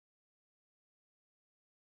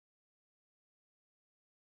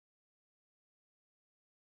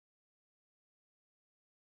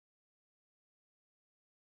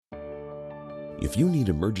If you need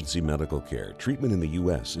emergency medical care, treatment in the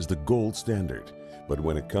U.S. is the gold standard. But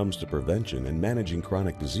when it comes to prevention and managing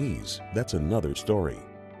chronic disease, that's another story.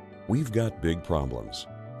 We've got big problems.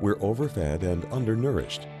 We're overfed and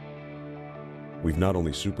undernourished. We've not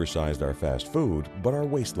only supersized our fast food, but our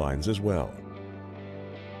waistlines as well.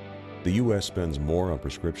 The U.S. spends more on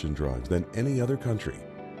prescription drugs than any other country.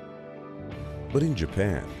 But in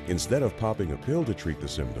Japan, instead of popping a pill to treat the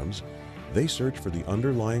symptoms, they search for the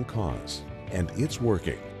underlying cause. And it's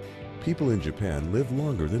working. People in Japan live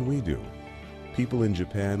longer than we do. People in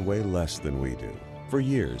Japan weigh less than we do. For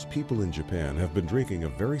years, people in Japan have been drinking a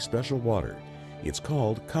very special water. It's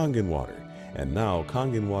called Kangen water, and now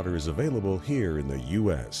Kangen water is available here in the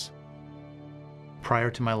U.S.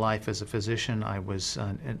 Prior to my life as a physician, I was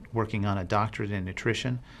working on a doctorate in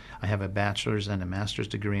nutrition. I have a bachelor's and a master's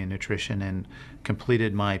degree in nutrition and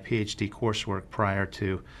completed my PhD coursework prior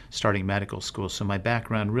to starting medical school. So my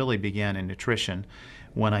background really began in nutrition.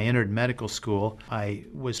 When I entered medical school, I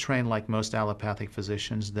was trained like most allopathic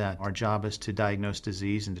physicians that our job is to diagnose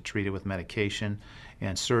disease and to treat it with medication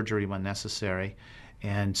and surgery when necessary.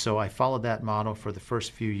 And so I followed that model for the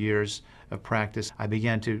first few years of practice. I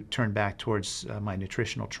began to turn back towards my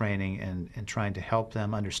nutritional training and trying to help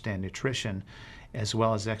them understand nutrition as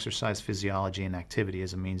well as exercise physiology and activity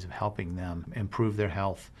as a means of helping them improve their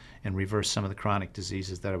health and reverse some of the chronic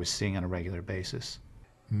diseases that I was seeing on a regular basis.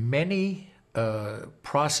 Many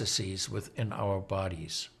processes within our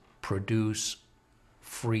bodies produce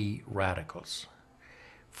free radicals.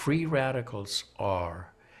 Free radicals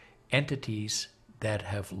are entities that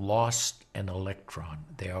have lost an electron.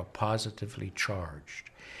 They are positively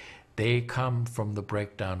charged. They come from the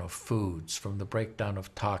breakdown of foods, from the breakdown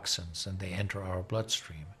of toxins, and they enter our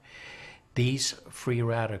bloodstream. These free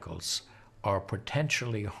radicals are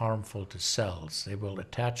potentially harmful to cells. They will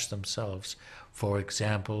attach themselves, for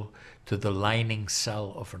example, to the lining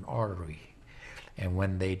cell of an artery. And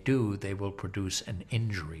when they do, they will produce an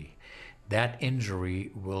injury. That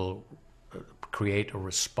injury will create a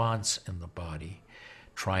response in the body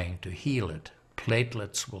trying to heal it.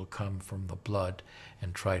 Platelets will come from the blood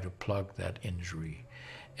and try to plug that injury.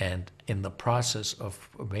 And in the process of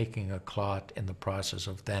making a clot, in the process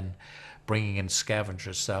of then bringing in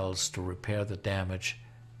scavenger cells to repair the damage,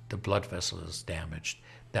 the blood vessel is damaged.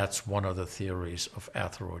 That's one of the theories of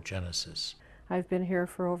atherogenesis. I've been here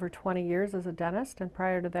for over 20 years as a dentist, and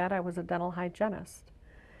prior to that I was a dental hygienist.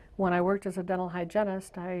 When I worked as a dental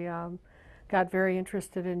hygienist, I got very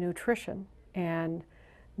interested in nutrition and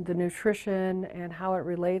the nutrition and how it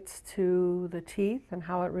relates to the teeth and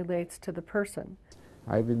how it relates to the person.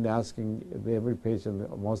 I've been asking every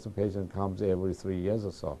patient, most of the patient comes every 3 years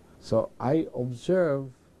or so. So I observe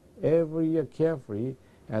every year carefully,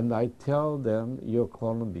 and I tell them your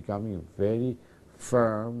colon becoming very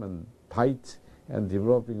firm and tight and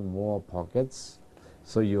developing more pockets.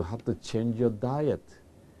 So you have to change your diet,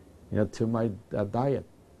 to my diet.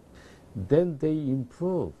 Then they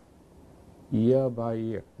improve year by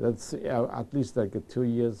year. That's at least like 2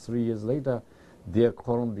 years, 3 years later, their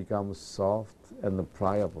colon becomes soft and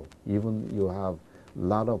pliable. Even you have a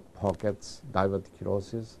lot of pockets,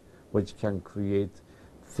 diverticulosis, which can create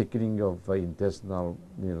thickening of intestinal,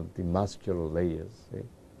 the muscular layers. See?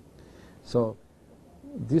 So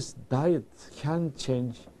this diet can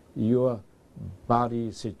change your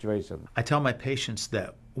body situation. I tell my patients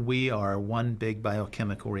that we are one big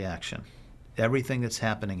biochemical reaction. Everything that's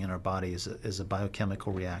happening in our body is a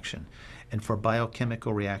biochemical reaction. And for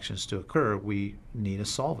biochemical reactions to occur, we need a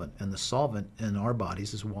solvent. And the solvent in our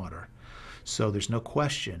bodies is water. So there's no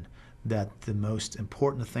question that the most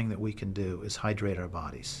important thing that we can do is hydrate our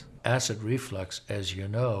bodies. Acid reflux, as you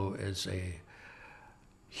know, is a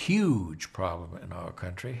huge problem in our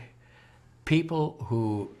country. People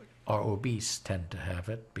who are obese tend to have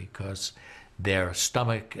it because their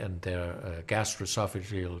stomach and their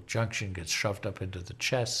gastroesophageal junction gets shoved up into the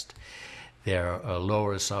chest. Their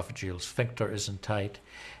lower esophageal sphincter isn't tight.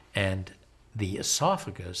 And the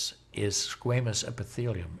esophagus is squamous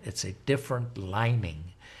epithelium. It's a different lining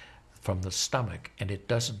from the stomach, and it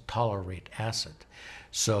doesn't tolerate acid.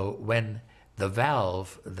 So when the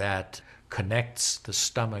valve that connects the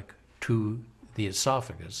stomach to the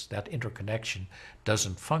esophagus, that interconnection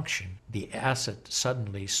doesn't function, the acid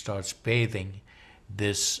suddenly starts bathing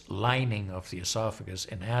this lining of the esophagus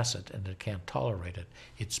in acid, and it can't tolerate it.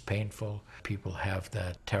 It's painful. People have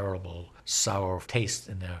that terrible sour taste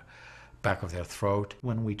in the back of their throat.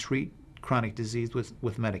 When we treat chronic disease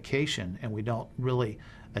with medication and we don't really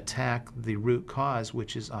attack the root cause,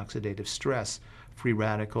 which is oxidative stress, free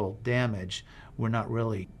radical damage, we're not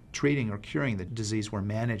really treating or curing the disease, we're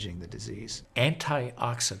managing the disease.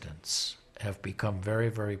 Antioxidants have become very,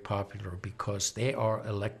 very popular because they are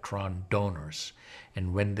electron donors.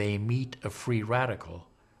 And when they meet a free radical,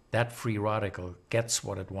 that free radical gets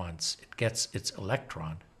what it wants. It gets its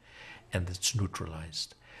electron, and it's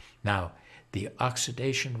neutralized. Now, the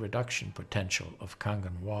oxidation reduction potential of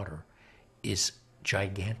Kangen water is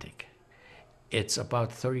gigantic. It's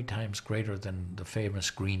about 30 times greater than the famous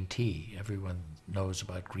green tea. Everyone knows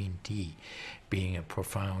about green tea being a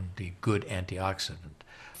profoundly good antioxidant.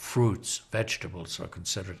 Fruits, vegetables are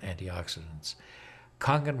considered antioxidants.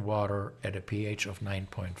 Kangen water at a pH of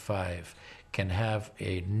 9.5 can have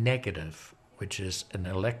a negative, which is an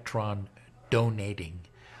electron donating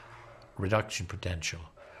reduction potential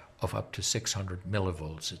of up to 600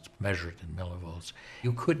 millivolts. It's measured in millivolts.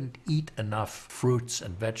 You couldn't eat enough fruits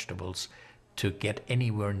and vegetables to get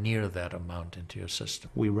anywhere near that amount into your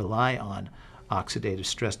system. We rely on oxidative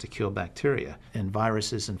stress to kill bacteria and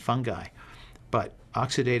viruses and fungi. But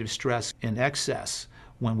oxidative stress in excess,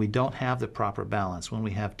 when we don't have the proper balance, when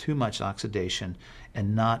we have too much oxidation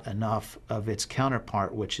and not enough of its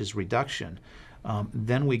counterpart, which is reduction,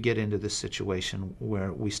 then we get into this situation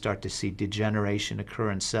where we start to see degeneration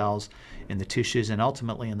occur in cells, in the tissues, and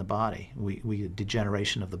ultimately in the body. We get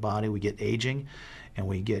degeneration of the body, we get aging, and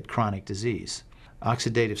we get chronic disease.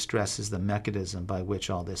 Oxidative stress is the mechanism by which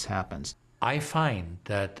all this happens. I find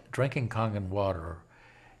that drinking Kangen water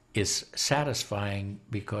is satisfying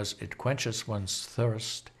because it quenches one's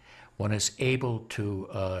thirst. One is able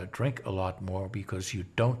to drink a lot more because you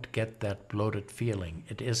don't get that bloated feeling.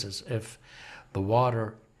 It is as if the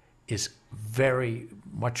water is very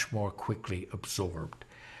much more quickly absorbed.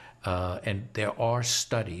 And there are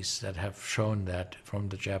studies that have shown that from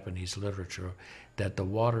the Japanese literature that the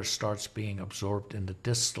water starts being absorbed in the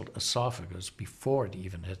distal esophagus before it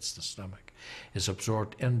even hits the stomach. It's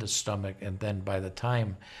absorbed in the stomach, and then by the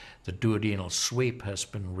time the duodenal sweep has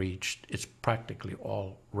been reached, it's practically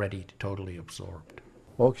already totally absorbed.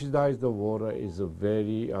 Oxidized water is a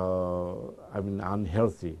very,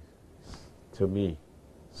 unhealthy to me.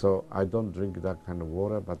 So I don't drink that kind of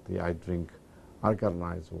water, but I drink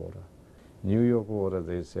alkalinized water. New York water,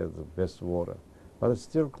 they say, the best water, but it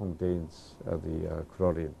still contains the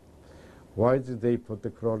chlorine. Why did they put the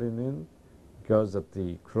chlorine in? Because that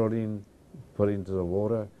the chlorine put into the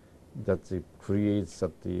water, that it creates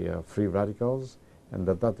the free radicals, and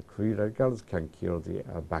that free radicals can kill the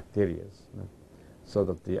bacteria. So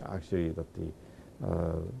that the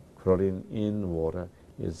chlorine in water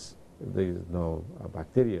is, there is no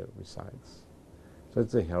bacteria resides. So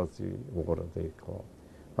it's a healthy water, they call.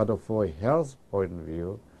 But for a health point of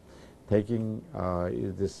view, taking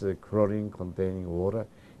this chlorine-containing water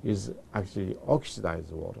is actually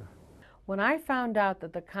oxidized water. When I found out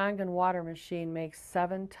that the Kangen water machine makes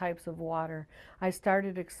 7 types of water, I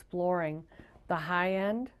started exploring the high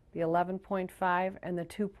end, the 11.5, and the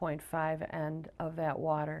 2.5 end of that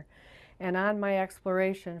water. And on my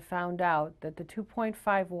exploration, found out that the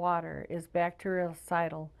 2.5 water is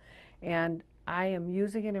bactericidal, and I am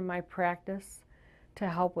using it in my practice to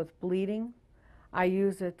help with bleeding. I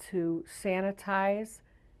use it to sanitize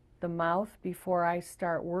the mouth before I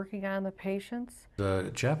start working on the patients.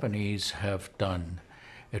 The Japanese have done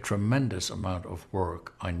a tremendous amount of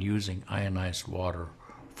work on using ionized water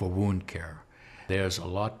for wound care. There's a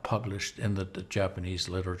lot published in the Japanese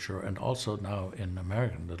literature and also now in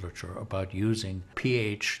American literature about using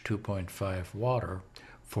pH 2.5 water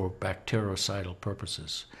for bactericidal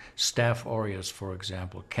purposes. Staph aureus, for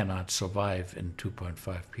example, cannot survive in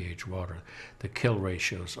 2.5 pH water. The kill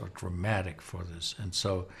ratios are dramatic for this, and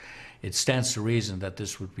so it stands to reason that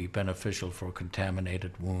this would be beneficial for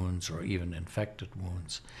contaminated wounds or even infected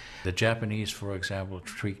wounds. The Japanese, for example,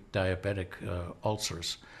 treat diabetic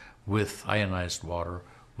ulcers with ionized water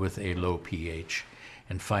with a low pH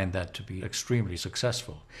and find that to be extremely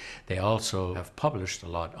successful. They also have published a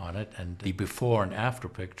lot on it, and the before and after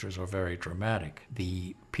pictures are very dramatic.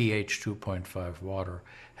 The pH 2.5 water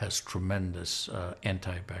has tremendous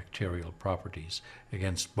antibacterial properties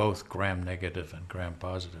against both gram-negative and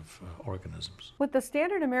gram-positive organisms. With the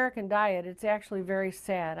standard American diet, it's actually very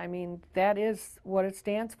sad. I mean, that is what it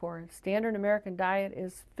stands for. Standard American diet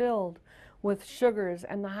is filled with sugars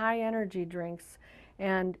and the high energy drinks,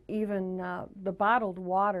 and even the bottled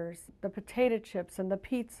waters, the potato chips and the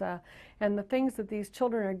pizza, and the things that these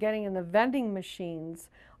children are getting in the vending machines.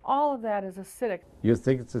 All of that is acidic. You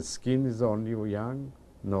think the skin is only young?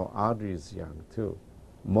 No, artery is young too.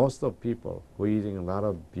 Most of people who are eating a lot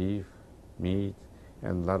of beef, meat,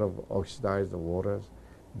 and a lot of oxidized waters,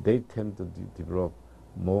 they tend to develop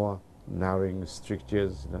more narrowing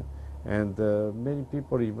strictures. And many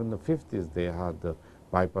people, even in the 50s, they had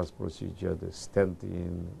bypass procedure, the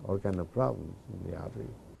stenting, all kind of problems in the artery.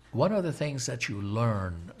 One of the things that you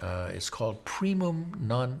learn is called primum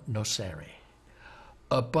non nocere.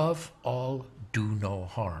 Above all, do no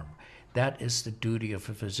harm. That is the duty of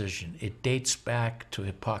a physician. It dates back to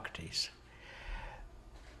Hippocrates.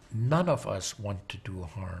 None of us want to do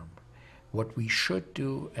harm. What we should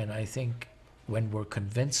do, and I think when we're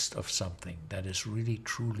convinced of something that is really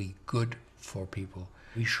truly good for people,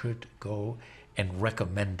 we should go and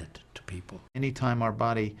recommend it to people. Anytime our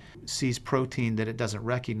body sees protein that it doesn't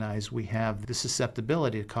recognize, we have the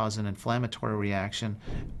susceptibility to cause an inflammatory reaction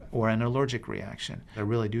or an allergic reaction. I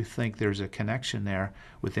really do think there's a connection there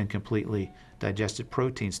with incompletely digested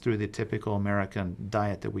proteins through the typical American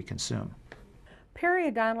diet that we consume.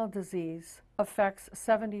 Periodontal disease affects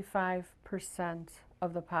 75%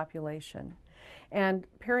 of the population. And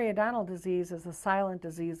periodontal disease is a silent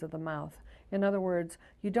disease of the mouth. In other words,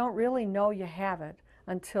 you don't really know you have it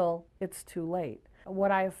until it's too late.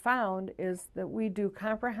 What I have found is that we do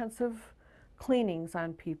comprehensive cleanings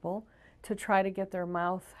on people to try to get their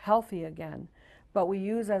mouth healthy again. But we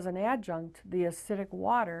use as an adjunct the acidic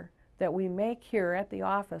water that we make here at the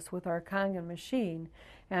office with our Kangen machine,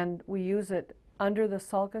 and we use it under the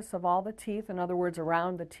sulcus of all the teeth, in other words,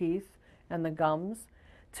 around the teeth and the gums,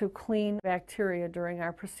 to clean bacteria during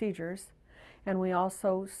our procedures. And we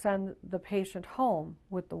also send the patient home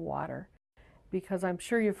with the water, because I'm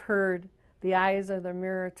sure you've heard the eyes are the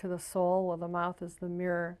mirror to the soul, while the mouth is the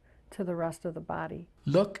mirror to the rest of the body.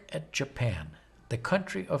 Look at Japan. The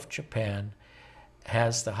country of Japan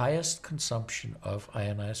has the highest consumption of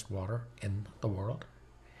ionized water in the world.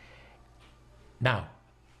 Now,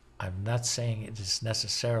 I'm not saying it is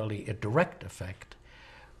necessarily a direct effect,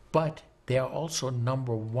 but they are also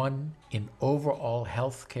 #1 in overall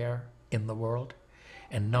health care in the world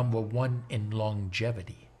and #1 in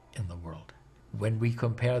longevity in the world. When we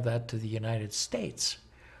compare that to the United States,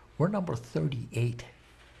 we're number 38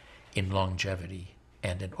 in longevity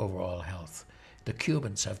and in overall health. The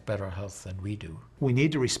Cubans have better health than we do. We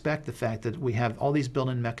need to respect the fact that we have all these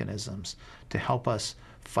built-in mechanisms to help us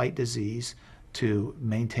fight disease, to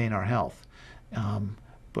maintain our health.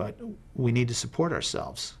 But we need to support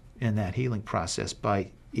ourselves in that healing process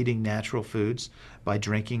by eating natural foods, by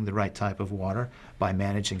drinking the right type of water, by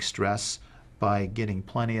managing stress, by getting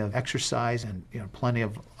plenty of exercise and plenty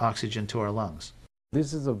of oxygen to our lungs.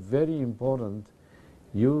 This is a very important.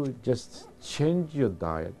 You just change your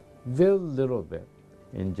diet very little bit.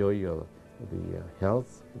 Enjoy the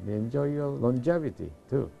health, enjoy your longevity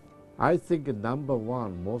too. I think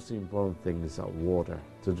 #1 most important thing is water.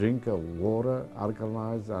 To drink water,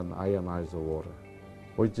 alkalized and ionized water,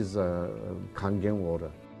 which is Kangen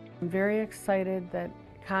water. I'm very excited that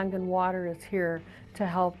Kangen water is here to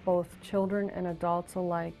help both children and adults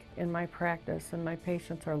alike in my practice, and my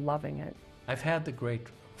patients are loving it. I've had the great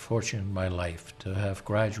fortune in my life to have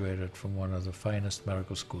graduated from one of the finest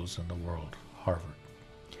medical schools in the world, Harvard.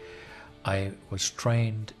 I was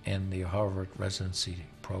trained in the Harvard residency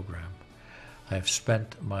program. I've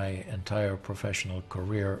spent my entire professional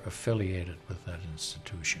career affiliated with that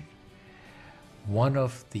institution. One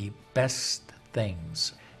of the best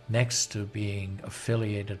things, next to being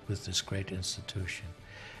affiliated with this great institution,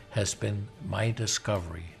 has been my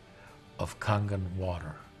discovery of Kangen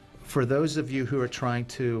water. For those of you who are trying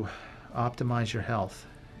to optimize your health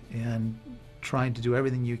and trying to do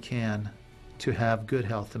everything you can to have good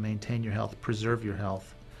health, to maintain your health, preserve your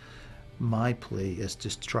health, my plea is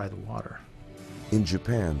just try the water. In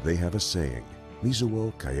Japan, they have a saying, Mizu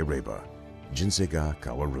wo kaereba, jinsei ga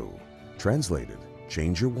kawaru. Translated,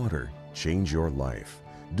 change your water, change your life.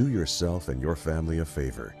 Do yourself and your family a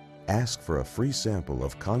favor. Ask for a free sample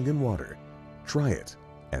of Kangen water. Try it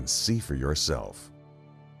and see for yourself.